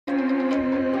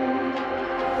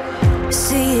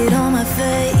See it on my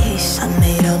face, I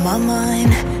made up my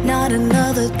mind. Not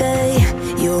another day,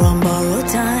 you're on borrowed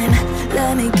time.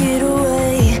 Let me get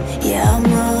away, yeah I'm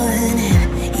running,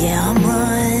 yeah I'm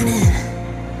running.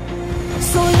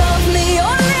 So love me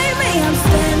or leave me, I'm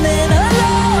standing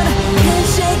alone. Can't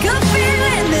shake a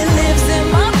feeling that lives in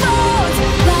my bones.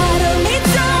 Lie to me,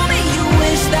 tell me you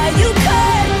wish that you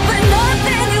could, but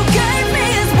nothing you gave me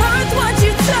is worth what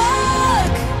you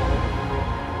took.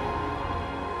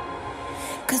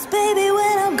 'Cause baby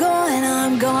when I'm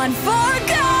gone for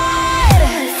good.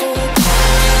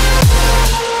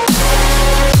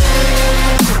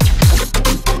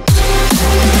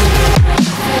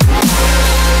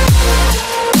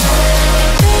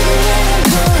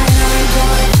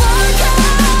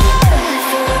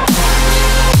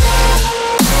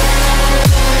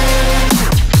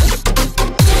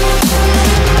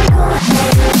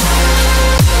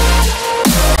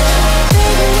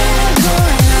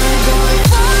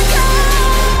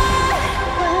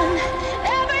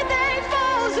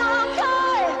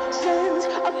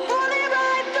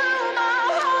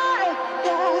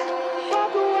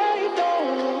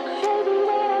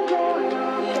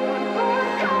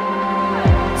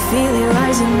 Feel it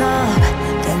rising up,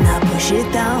 then I push it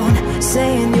down.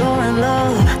 Saying you're in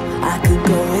love, I could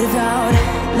go without.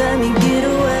 Let me get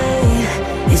away,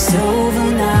 it's over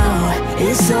now,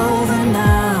 it's over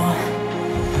now.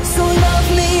 So love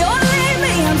me or leave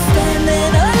me, I'm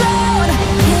standing alone.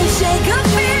 Can't shake a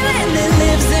feeling that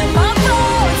lives in my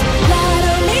bones. Lie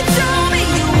to me, tell me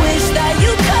you wish that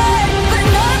you could, but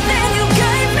nothing you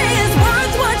gave me is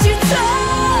worth what you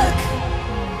took.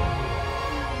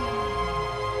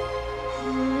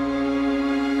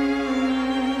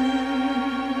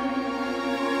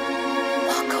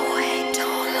 Walk away,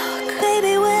 don't look.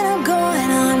 Baby, when I'm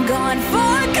gone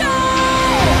for good.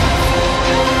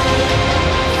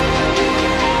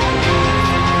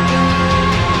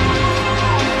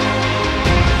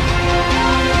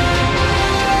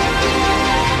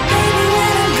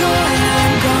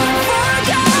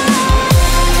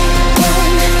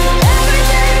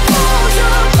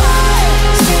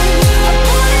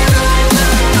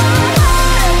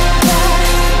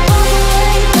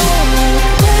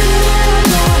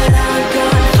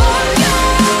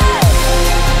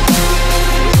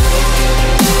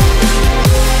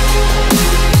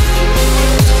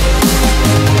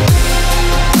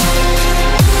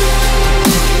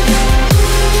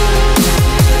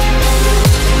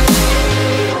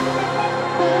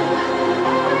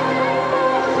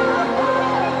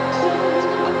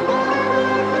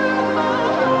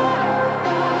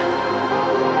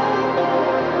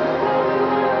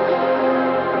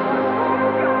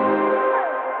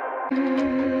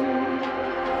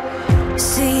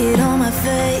 See it on my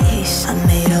face, I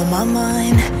made up my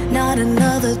mind. Not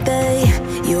another day,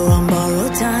 you're on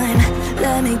borrowed time.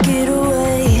 Let me get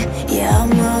away, yeah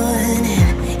I'm running,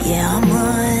 yeah I'm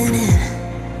running.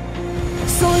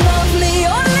 So love me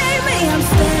or leave me, I'm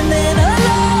standing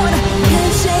alone.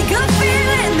 Can't shake a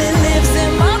feeling that lives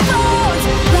in my bones.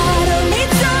 Lie to me,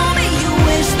 tell me you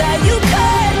wish that you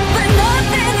could, but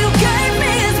nothing you gave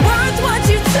me is worth what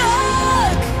you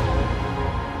took.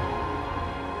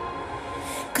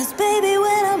 'Cause baby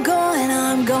when I'm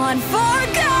gone for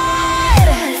good.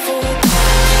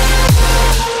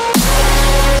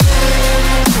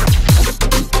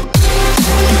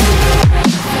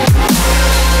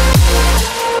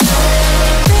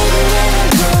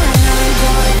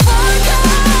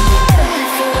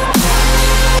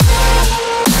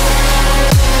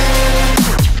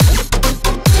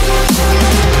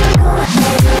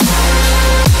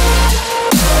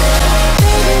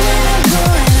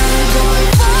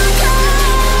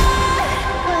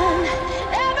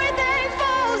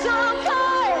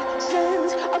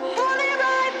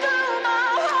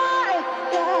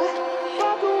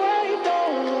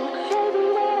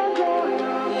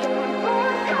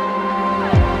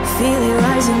 Feel it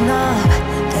rising up,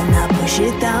 then I push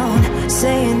it down.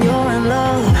 Saying you're in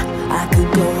love, I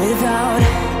could go without.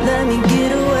 Let me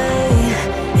get away,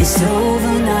 it's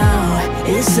over now,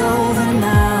 it's over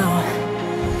now.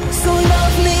 So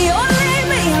love me or leave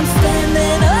me, I'm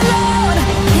standing alone.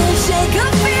 Can't shake a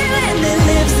feeling that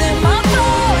lives in my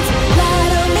bones. Lie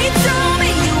to me, tell me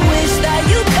you wish that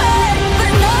you could,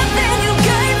 but nothing you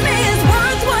gave me is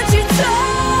worth what you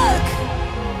took.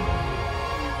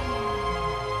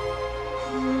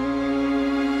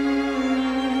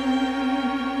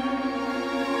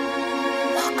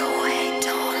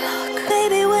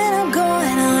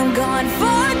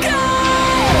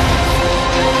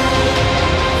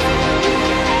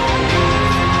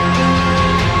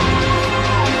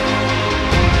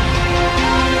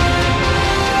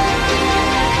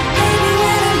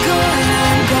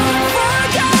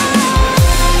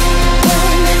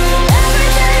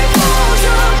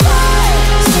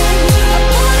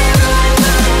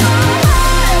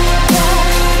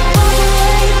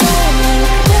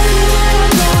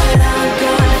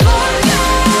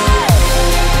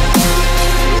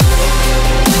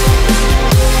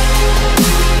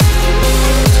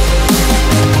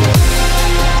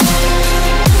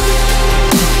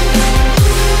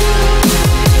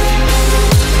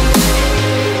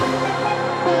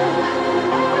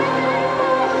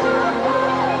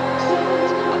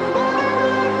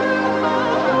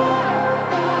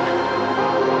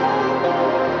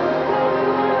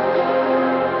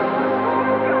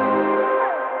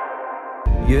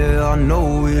 Yeah, I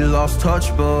know we lost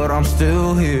touch, but I'm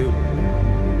still here.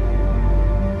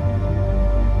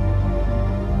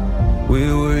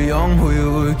 We were young, we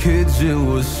were kids, it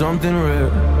was something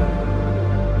rare.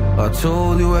 I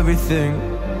told you everything,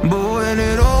 but when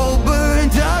it all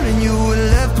burned down and you were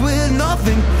left with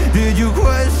nothing, did you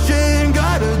question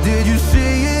God or did you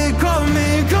see it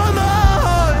coming? Come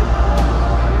on,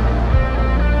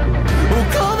 oh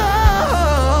come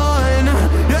on,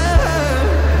 yeah.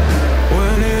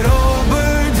 When it all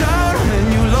burned down and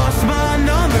you lost my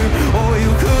number, or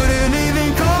you couldn't even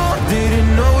call, didn't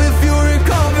know if you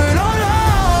recovered or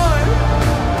not.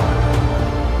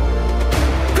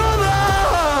 Come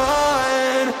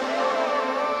on,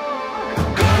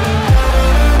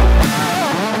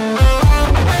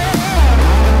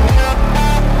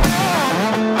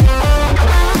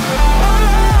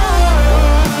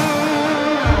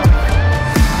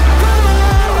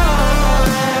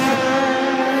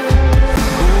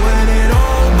 when it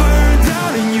all burned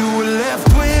down and you were left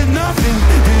with nothing,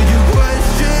 did you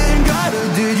question God or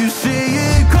did you see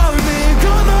it coming?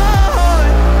 Come on,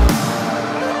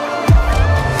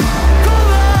 come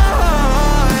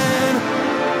on.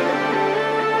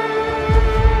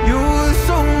 You were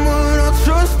someone I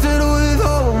trusted with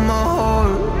all my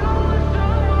heart.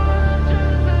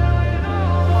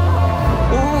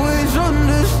 Always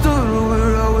understood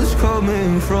where I was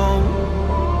coming from.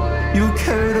 You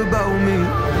cared about me,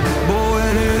 but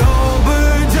when it all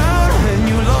burned down and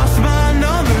you lost my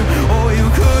number, or you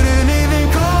couldn't even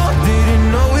call, didn't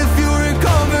know if you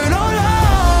recovered or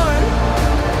not.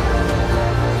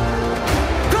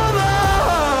 Come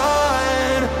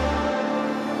on,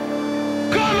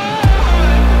 come on.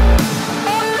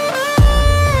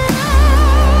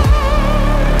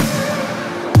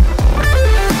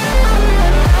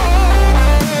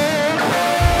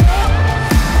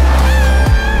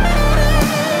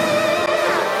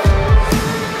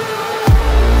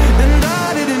 And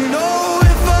I didn't know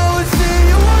if I would see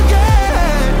you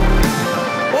again.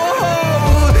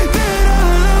 Oh, did I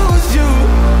lose you?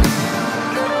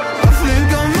 I think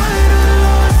I might have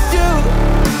lost you.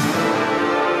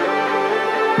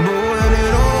 But when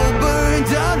it all burned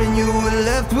down and you were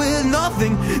left with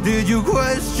nothing, did you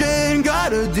question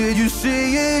God or did you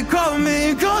see it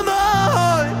coming? Come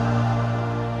on,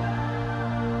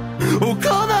 oh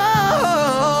come on.